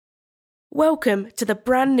Welcome to the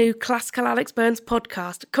brand new Classicalexburns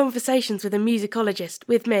podcast, Conversations with a Musicologist,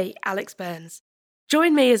 with me, Alex Burns.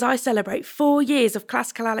 Join me as I celebrate 4 years of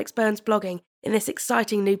Classicalexburns blogging in this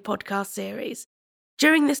exciting new podcast series.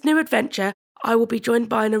 During this new adventure, I will be joined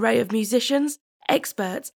by an array of musicians,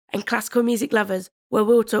 experts, and classical music lovers, where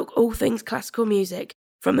we'll talk all things classical music,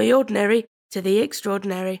 from the ordinary to the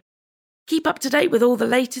extraordinary. Keep up to date with all the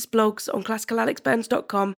latest blogs on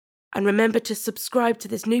classicalexburns.com, and remember to subscribe to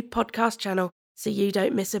this new podcast channel so you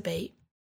don't miss a beat.